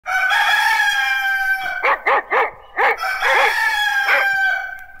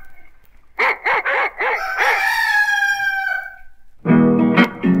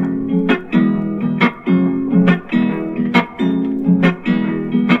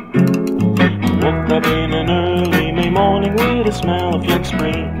the smell of young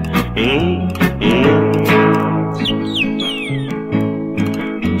spring.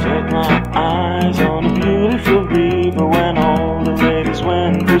 Take my eyes on a beautiful river when all the ladies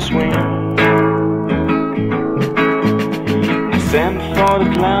went to swim. I sent for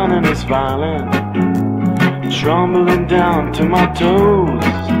the clown and his violin, trembling down to my toes.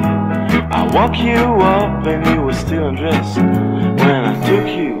 I woke you up and you were still undressed when I took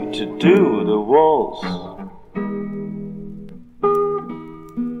you to do the waltz.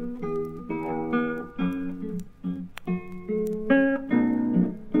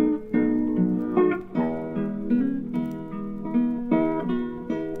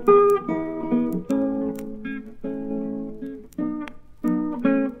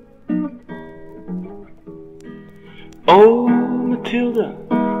 Oh, Mathilda,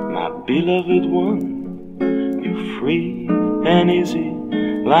 my beloved one, you're free and easy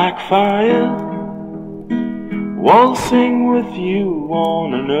like fire. Waltzing with you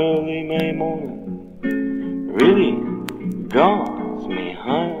on an early May morning really got me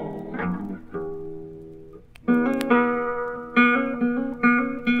high.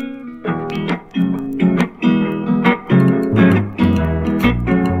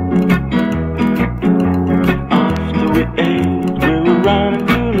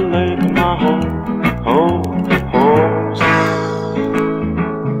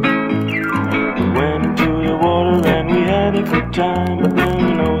 Time, but then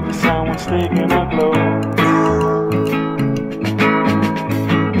we noticed someone's taking our clothes.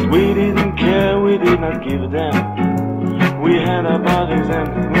 We didn't care, we did not give a damn. We had our bodies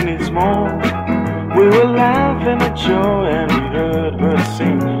and we need more. We were laughing at joy and we heard her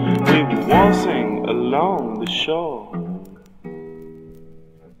sing. We were waltzing along the shore.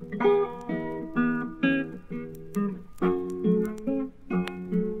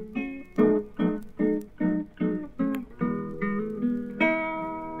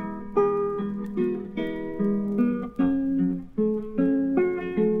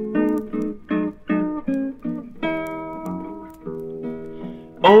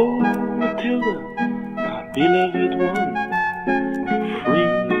 Oh, Mathilda, my beloved one, you're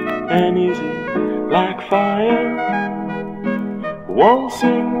free and easy like fire.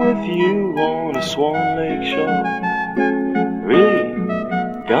 Waltzing with you on a Swan Lake shore really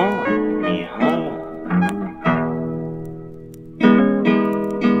got me higher.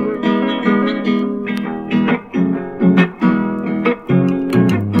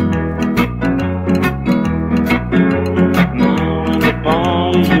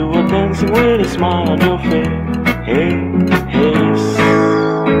 With a smile on your face,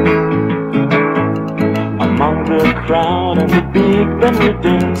 among the crowd and the big band we're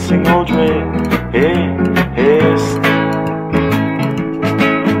dancing all day,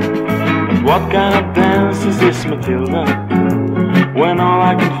 But what kind of dance is this, Mathilda, when all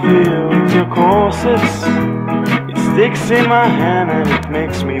I can feel is your corsets? It sticks in my hand and it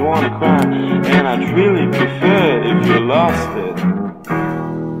makes me want to cry, and I'd really prefer if you lost it.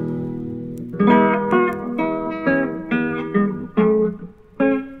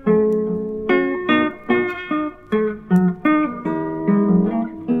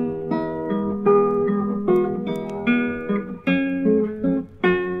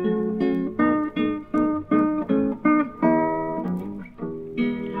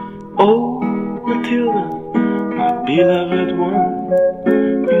 Oh, Mathilda, my beloved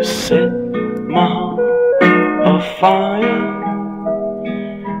one, you set my heart afire.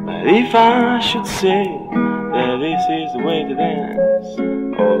 But if I should say that this is the way to dance,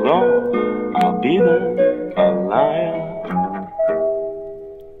 oh Lord, I'll be a liar.